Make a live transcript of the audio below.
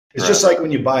It's just like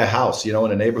when you buy a house, you know,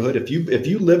 in a neighborhood. If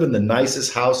you live in the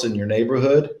nicest house in your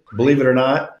neighborhood, believe it or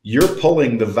not, you're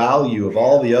pulling the value of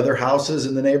all the other houses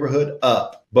in the neighborhood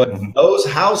up. But those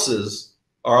houses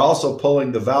are also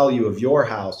pulling the value of your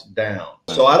house down.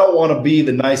 So I don't want to be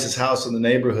the nicest house in the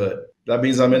neighborhood. That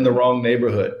means I'm in the wrong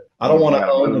neighborhood. I don't want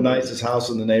to own the nicest house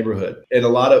in the neighborhood. And a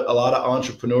lot of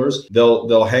entrepreneurs,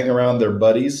 they'll hang around their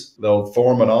buddies. They'll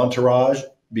form an entourage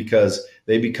because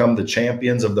they become the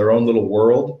champions of their own little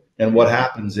world. And what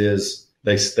happens is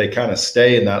they kind of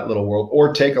stay in that little world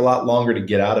or take a lot longer to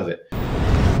get out of it.